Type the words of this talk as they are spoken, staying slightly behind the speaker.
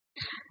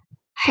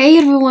Hey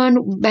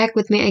everyone, back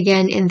with me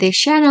again in this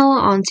channel.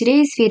 On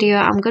today's video,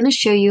 I'm going to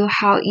show you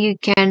how you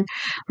can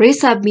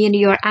resubmit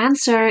your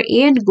answer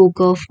in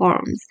Google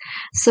Forms.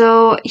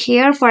 So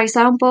here, for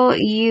example,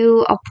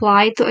 you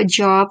apply to a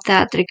job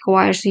that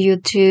requires you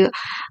to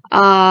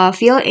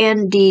fill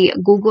in the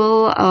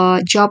Google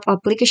job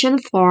application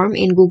form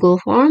in Google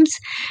Forms.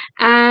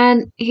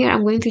 And here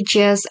I'm going to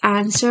just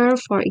answer,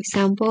 for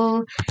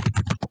example,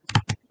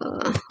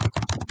 uh,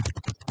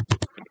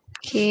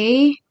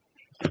 okay.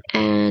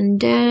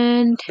 And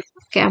then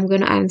okay, I'm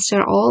gonna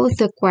answer all of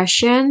the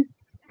question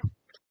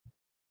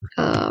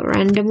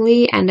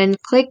randomly and then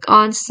click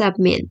on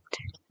submit.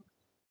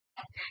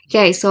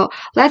 Okay, so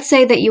let's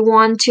say that you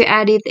want to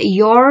edit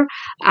your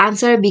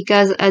answer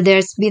because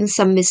there's been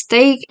some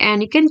mistake,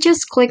 and you can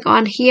just click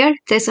on here.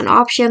 There's an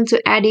option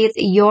to edit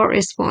your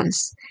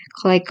response.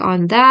 Click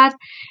on that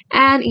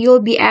and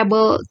you'll be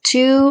able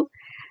to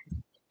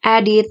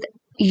edit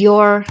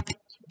your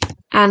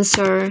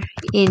answer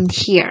in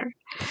here.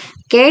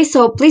 Okay,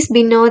 so please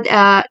noted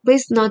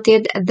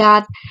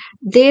that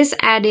this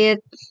edit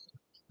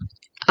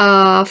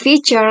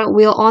feature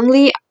will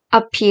only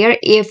appear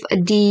if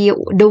the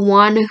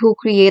one who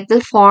create the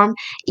form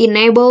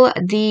enable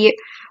the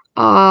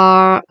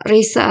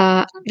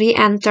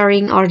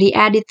re-entering or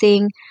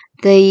re-editing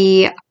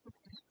the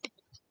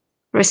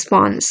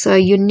response. So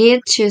you need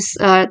to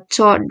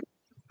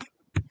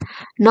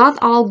not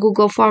all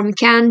Google Form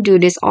can do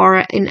this,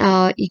 or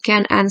you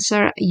can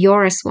answer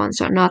your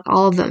response, or not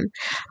all of them.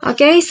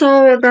 Okay,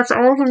 so that's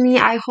all for me.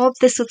 I hope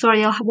this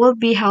tutorial will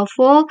be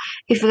helpful.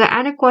 If you got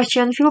any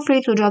questions, feel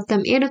free to drop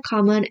them in a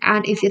comment,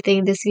 and if you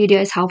think this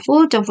video is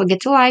helpful, don't forget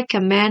to like,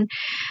 comment,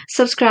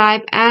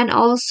 subscribe, and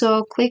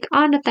also click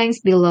on the thanks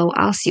below.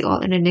 I'll see you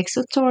all in the next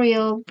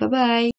tutorial. Bye bye.